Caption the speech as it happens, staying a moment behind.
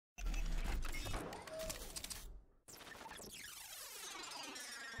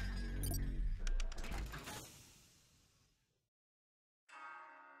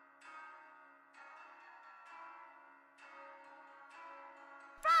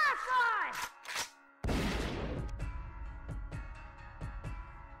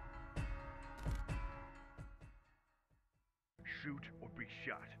Shoot or be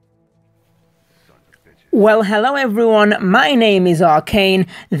shot. Well, hello everyone, my name is Arcane.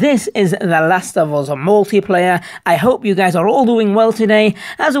 This is The Last of Us multiplayer. I hope you guys are all doing well today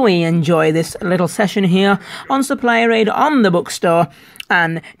as we enjoy this little session here on Supply Raid on the Bookstore.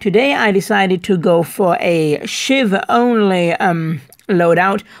 And today I decided to go for a Shiv only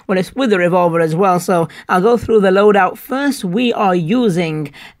loadout. Well, it's with the revolver as well, so I'll go through the loadout first. We are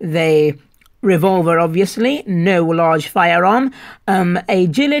using the revolver, obviously, no large firearm,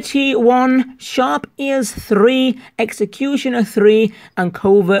 agility 1, sharp ears 3, executioner 3, and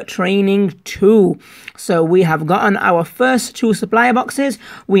covert training 2. So we have gotten our first 2 supply boxes.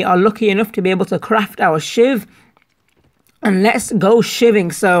 We are lucky enough to be able to craft our shiv. And let's go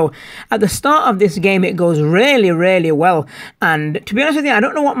shiving. So at the start of this game it goes really well, and to be honest with you, I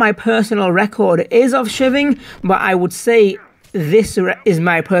don't know what my personal record is of shiving, but I would say this is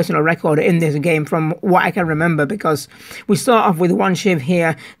my personal record in this game from what I can remember, because we start off with 1 shiv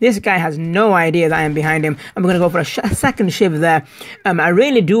here. This guy has no idea that I am behind him. I'm going to go for a second shiv there. I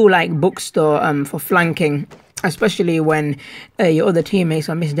really do like Bookstore for flanking, especially when your other teammates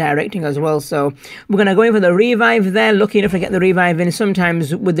are misdirecting as well. So we're going to go in for the revive there. Lucky enough to get the revive in.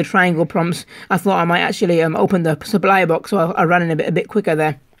 Sometimes with the triangle prompts, I thought I might actually open the supply box, so I ran in a bit quicker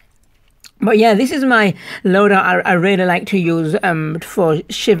there. But yeah, this is my loadout I really like to use for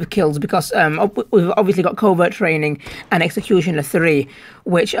shiv kills, because we've obviously got covert training and executioner 3,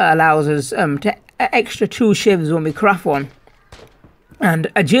 which allows us to extra 2 shivs when we craft one.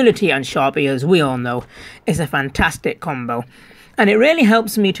 And agility and sharp ears, we all know, is a fantastic combo. And it really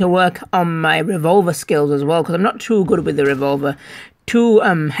helps me to work on my revolver skills as well, because I'm not too good with the revolver. 2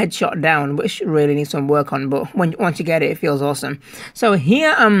 headshot down, which really needs some work on, but once you get it, it feels awesome. So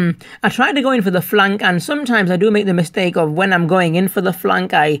here I try to go in for the flank, and sometimes I do make the mistake of, when I'm going in for the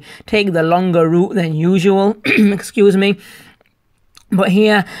flank, I take the longer route than usual. Excuse me. But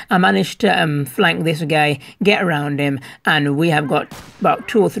here I managed to flank this guy, get around him, and we have got about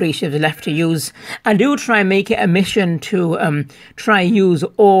 2 or 3 shivs left to use. I do try and make it a mission to try use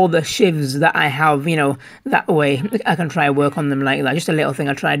all the shivs that I have, you know, that way I can try work on them like that. Just a little thing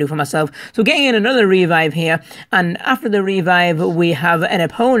I try to do for myself. So getting in another revive here, and after the revive we have an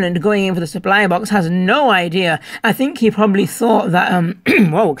opponent going in for the supply box, has no idea. I think he probably thought that,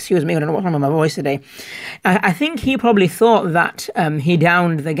 whoa, excuse me, I don't know what's wrong with my voice today. I think he probably thought that he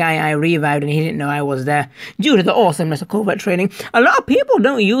downed the guy I revived, and he didn't know I was there, due to the awesomeness of covert training. A lot of people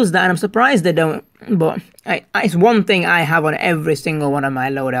don't use that, and I'm surprised they don't, but it's one thing I have on every single one of my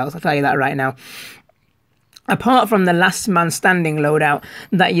loadouts, I'll tell you that right now. Apart from the last man standing loadout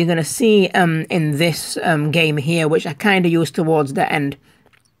that you're going to see in this game here, which I kind of used towards the end.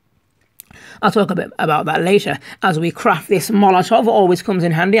 I'll talk a bit about that later. As we craft this Molotov, always comes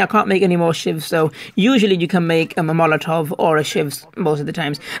in handy. I can't make any more shivs, so usually you can make a Molotov or a shiv most of the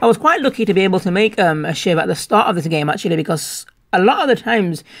times. I was quite lucky to be able to make a shiv at the start of this game, actually, because a lot of the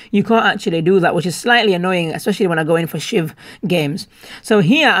times you can't actually do that, which is slightly annoying, especially when I go in for shiv games. So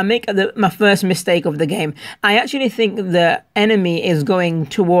here I make my first mistake of the game. I actually think the enemy is going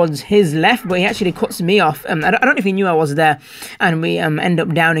towards his left, but he actually cuts me off. I don't know if he knew I was there, and we end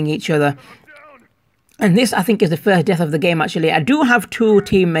up downing each other. And this, I think, is the first death of the game, actually. I do have 2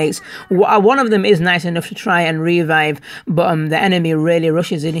 teammates. One of them is nice enough to try and revive, but the enemy really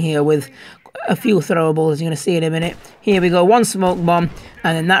rushes in here with a few throwables, you're going to see in a minute. Here we go, 1 smoke bomb,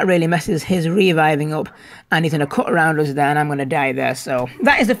 and then that really messes his reviving up, and he's going to cut around us there, and I'm going to die there. So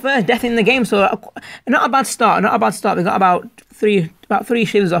that is the first death in the game, so not a bad start, not a bad start. We got about 3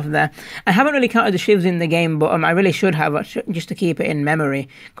 shivs off there. I haven't really counted the shivs in the game, but I really should have, just to keep it in memory,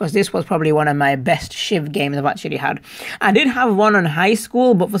 because this was probably one of my best shiv games I've actually had. I did have one on high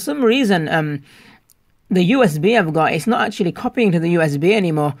school, but for some reason the USB I've got, it's not actually copying to the USB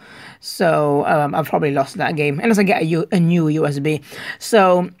anymore. So I've probably lost that game, unless I get a new USB.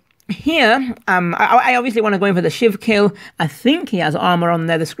 So here, I obviously want to go in for the shiv kill. I think he has armor on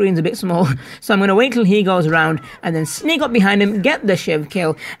there. The screen's a bit small, so I'm going to wait till he goes around and then sneak up behind him, get the shiv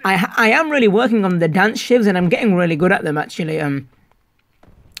kill. I am really working on the dance shivs, and I'm getting really good at them, actually.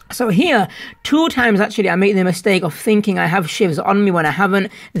 So here, 2 times actually I made the mistake of thinking I have shivs on me when I haven't.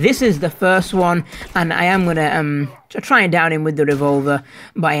 This is the first one, and I am going to try and down him with the revolver,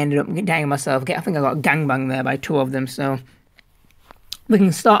 but I ended up downing myself. I think I got gangbanged there by 2 of them, so we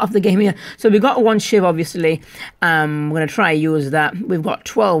can start off the game here. So we've got 1 shiv, obviously. We're going to try and use that. We've got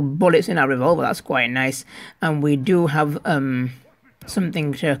 12 bullets in our revolver. That's quite nice. And we do have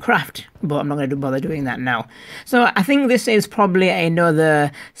something to craft, but I'm not going to bother doing that now. So I think this is probably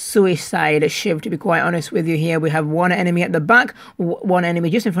another suicide shiv, to be quite honest with you. Here we have one enemy at the back, one enemy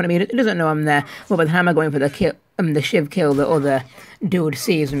just in front of me. It doesn't know I'm there, but by the time I'm going for the kill, the shiv kill, the other dude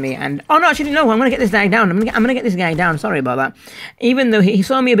sees me, and oh no, actually no, I'm going to get this guy down. I'm going to get this guy down. Sorry about that. Even though he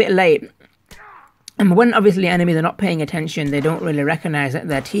saw me a bit late. And when obviously enemies are not paying attention, they don't really recognise that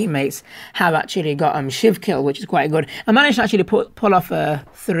their teammates have actually got shiv kill, which is quite good. I managed to actually pull off a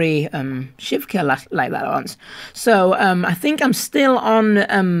 3 shiv kill like that once. So I think I'm still on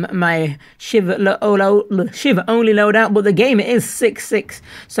my shiv only loadout, but the game is 6-6,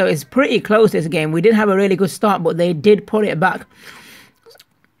 so it's pretty close, this game. We did have a really good start, but they did put it back.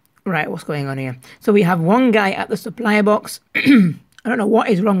 Right, what's going on here? So we have one guy at the supply box. I don't know what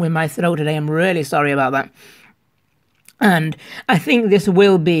is wrong with my throat today. I'm really sorry about that. And I think this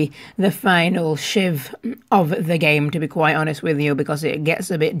will be the final shiv of the game, to be quite honest with you, because it gets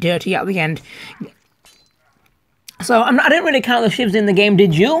a bit dirty at the end. So I didn't really count the shivs in the game,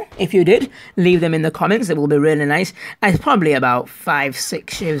 did you? If you did, leave them in the comments. It will be really nice. It's probably about 5-6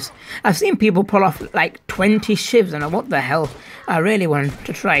 shivs. I've seen people pull off like 20 shivs, and what the hell? I really want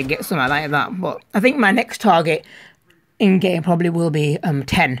to try and get something like that. But I think my next target in game probably will be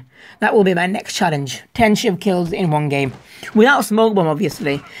 10. That will be my next challenge. 10 shiv kills in one game. Without smoke bomb,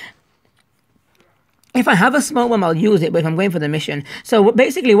 obviously. If I have a smoke bomb, I'll use it, but if I'm going for the mission. So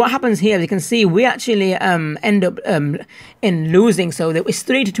basically what happens here, as you can see, we actually end up in losing. So it's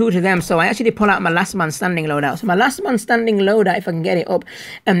 3-2 to them. So I actually pull out my last man standing loadout. So my last man standing loadout, if I can get it up,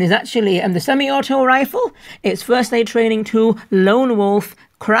 is actually the semi-auto rifle. It's first aid training 2, lone wolf,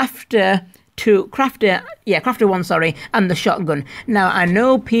 crafter 1, sorry, and the shotgun. Now, I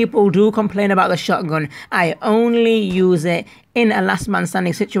know people do complain about the shotgun. I only use it in a last man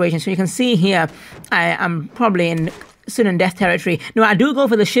standing situation. So you can see here, I am probably in sudden death territory. No, I do go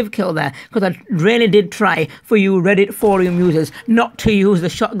for the shiv kill there, because I really did try for you Reddit forum users not to use the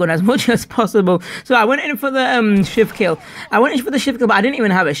shotgun as much as possible. So I went in for the shiv kill. But I didn't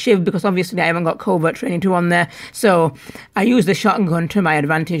even have a shiv, because obviously I haven't got covert training 2 on there. So I used the shotgun to my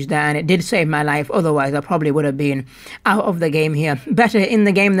advantage there, and it did save my life. Otherwise, I probably would have been out of the game here. Better in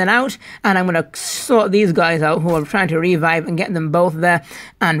the game than out, and I'm going to sort these guys out who are trying to revive and get them both there.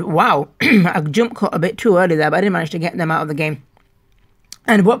 And wow, I jump cut a bit too early there, but I didn't manage to get them out of the game.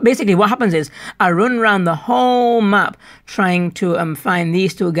 And what happens is I run around the whole map trying to find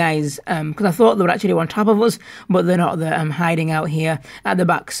these 2 guys, because I thought they were actually on top of us, but they're not. They're hiding out here at the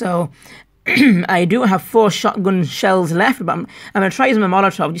back. So I do have 4 shotgun shells left, but I'm going to try using my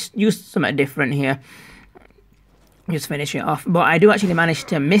Molotov, just use something different here. Just finish it off. But I do actually manage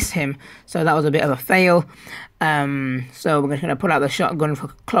to miss him, so that was a bit of a fail. So we're just going to pull out the shotgun for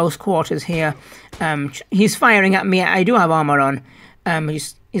close quarters here. He's firing at me. I do have armor on.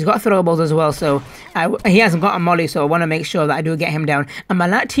 He's got throwables as well, so he hasn't got a molly, so I want to make sure that I do get him down. And my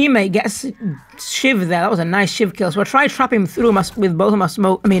teammate gets shiv there. That was a nice shiv kill. So I try to trap him through with both of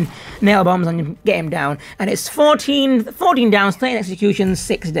my nail bombs and get him down. And it's 14 downs, 13 executions,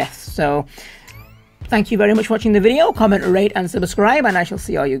 6 deaths. So thank you very much for watching the video. Comment, rate, and subscribe, and I shall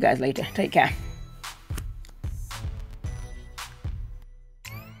see all you guys later. Take care.